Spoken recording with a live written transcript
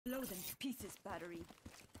Blow them to pieces, battery.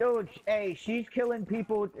 Dude, hey, she's killing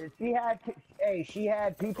people. She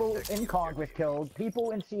had people in Congress killed, people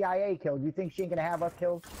in CIA killed. You think she ain't gonna have us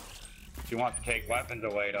killed? She wants to take weapons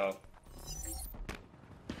away, though.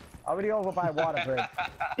 Already over by Waterbridge.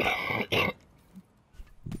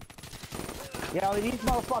 You know, these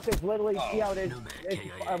motherfuckers literally, you know, there's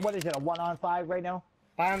what is it, a 1-on-5 right now?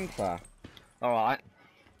 Panther. Alright.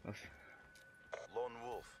 Lone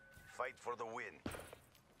Wolf, fight for the win.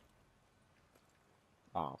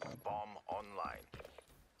 Oh, Bomb online.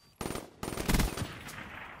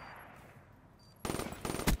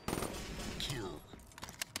 Kill.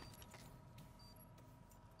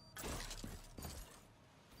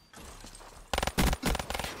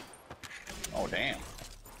 Oh, damn.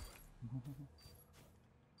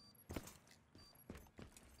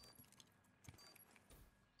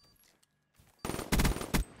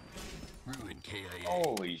 Ruin KIA.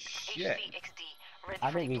 Holy shit.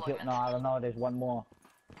 I think he's getting, no, I don't know, there's one more.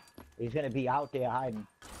 He's gonna be out there hiding.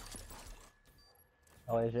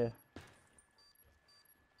 Oh, is it?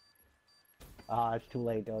 Ah, it's too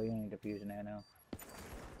late though, you ain't defusing that now.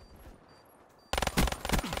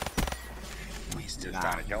 Just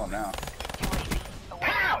trying to kill him now.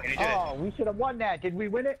 Oh, we should have won that. Did we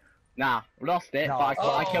win it? Nah, we lost it, No. but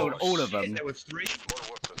I killed all of Shit, them. there was 3. More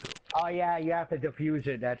work to do. Oh yeah, you have to defuse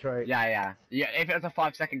it, that's right. Yeah, if it was a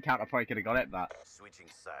 5-second count, I probably could have got it, but... Switching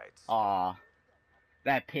sides. Aw.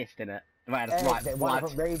 They're pissed in it. Right, Hey, one of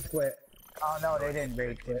them rage quit. Oh no, they didn't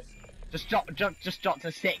rage quit. Just drop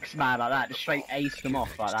to 6, man, like that. Just straight ace them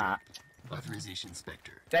off like that. Authorization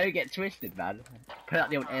Spectre. Don't get twisted, man. Put out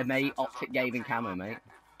the old MA optic gaming camo, mate.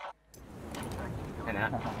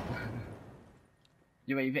 Innit?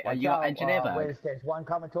 You got engineer bird? There's one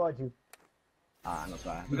coming towards you. Ah, not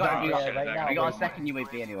sorry. We got a second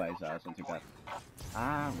UAV anyway, so it's not too bad.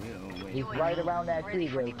 Ah, we'll wait. He's right around that tree,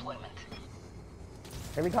 Wiz.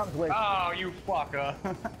 Here he comes, Wiz. Oh, you fucker.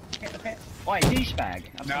 Oi,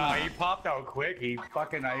 douchebag. No, he popped out quick. He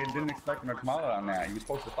fucking, I didn't expect him to come out on that. He was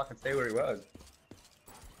supposed to fucking stay where he was.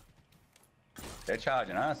 They're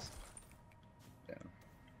charging us. Yeah.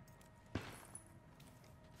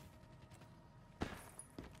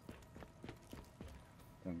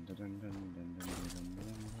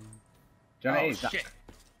 Johnny, oh, shit.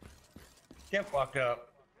 Get fucked up.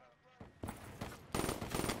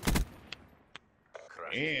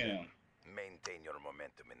 Crush. Damn. Maintain your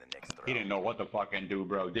momentum in the next round. He didn't know what to fucking do,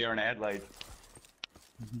 bro. Deer in the headlights.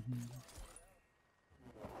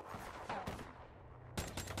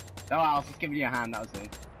 Oh, I was just giving you a hand, that was it.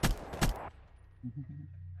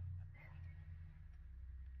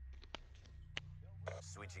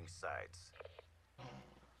 Switching sides.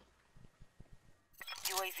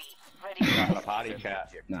 UAV ready. Not in a party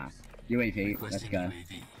chat. Nah. UAV, let's Requesting go.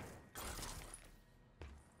 UAV.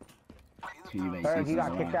 Two UAVs. Bird, you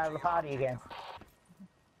got kicked out of the party again.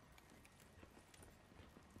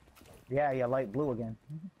 Yeah, you're light blue again.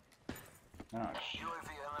 Oh, shit. UAV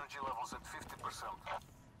energy levels at 50%.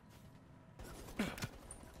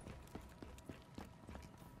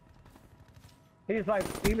 He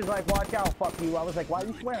was like, watch out, fuck you. I was like, why are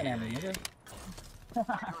you swearing at me, nigga?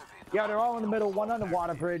 Yeah, they're all in the middle, one on the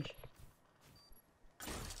water bridge.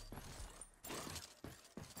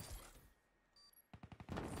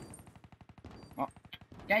 Oh.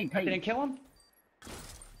 Game, I didn't kill him?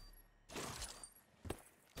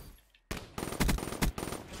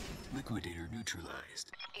 Liquidator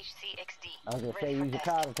neutralized. HCXD. I was gonna say, use your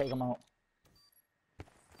car to take them out.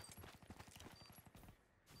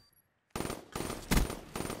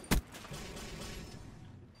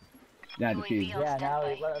 Yeah, defuse. Yeah, now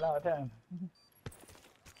we run out of time.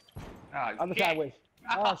 Oh, Other shit. side, Wiz.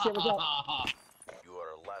 Oh shit, what's up? You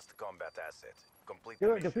are a last combat asset. Complete Do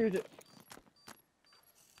the it, mission. defuse it.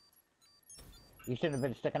 You shouldn't have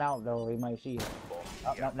been sticking out though, he might see you.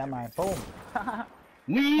 Oh, no, never mind. Boom.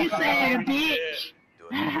 We said, bitch! Do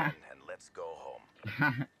it again and let's go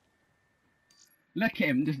home. Look at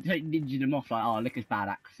him, just ninja them off like, oh, look at his bad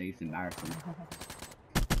accuracy, it's embarrassing.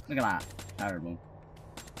 Look at that, terrible.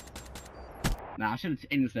 Nah, I should have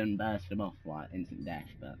instant burst him off, like, instant death,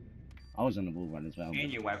 but I was on the wall run as well.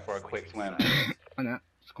 And you went for a quick swim. I know,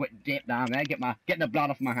 just quick dip down there, get the blood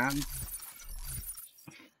off my hands.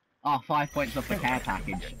 Oh, 5 points off the care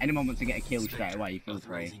package. Anyone wants to get a kill straight away, feel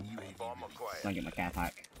free. Authorizing UAV. Bomb acquired. Don't get my care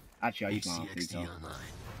pack. Actually, I use my R3 HCXD top. online.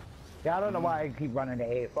 Yeah, I don't know why I keep running the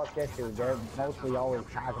A. Fuck that dude. They're mostly always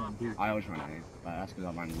tagging and deep. I always run A, but that's because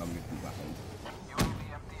I run long distance weapons. UAV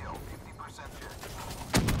MTL 50%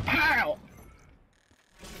 check. Pow!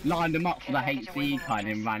 Lined them up for the HC kind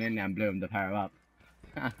and ran in there and blew them to pair up.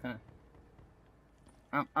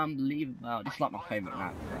 Unbelievable. This is like my favourite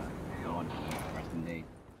map for S&D.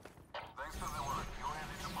 Thanks for the work.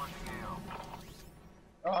 UAV departing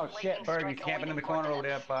AO. Oh shit, Berg, he's camping in the corner over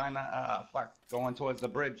there behind fuck, going towards the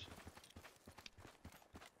bridge.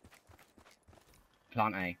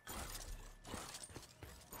 Plant A.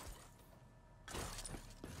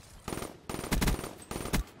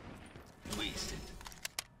 Wasted.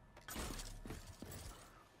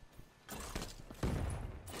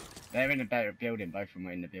 They're in a better building, both of them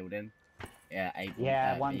are in the building. Yeah, A.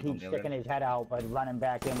 Yeah, one B-bomb keeps building. sticking his head out, but running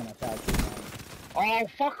back in when it's out. Oh,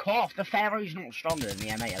 fuck off! The Pharaoh's not stronger than the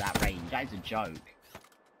M8 at that range. That is a joke.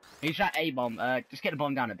 He's at A-bomb. Just get the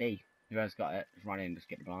bomb down at B. Whoever's got it, just run in, just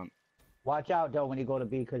get the plant. Watch out, though, when you go to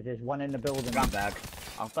B, because there's one in the building. Gunberg.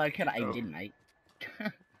 Oh, so I could have aimed in, mate.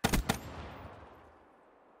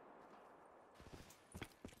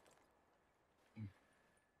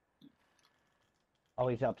 Oh,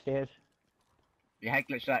 he's upstairs. You head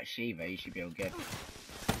glitch that Shiva, you should be all good. Out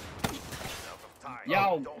of time. Yo,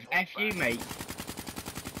 Don't hold F you, back. mate.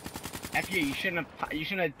 F you shouldn't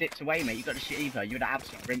have dipped away, mate. You got the Shiva, you would have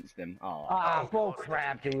absolutely rinsed them. Oh. Ah, bull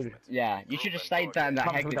crap, dude. Yeah, you should have stayed there in that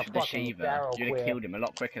Comes head with glitch a with the fucking Shiva. barrel You'd have queer. killed him a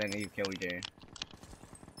lot quicker than he killed you.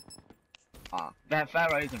 Ah, that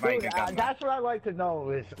Pharaoh is a very Dude, good gun. that's what I like to know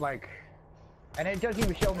is, like... And it doesn't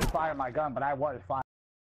even show me firing my gun, but I was firing.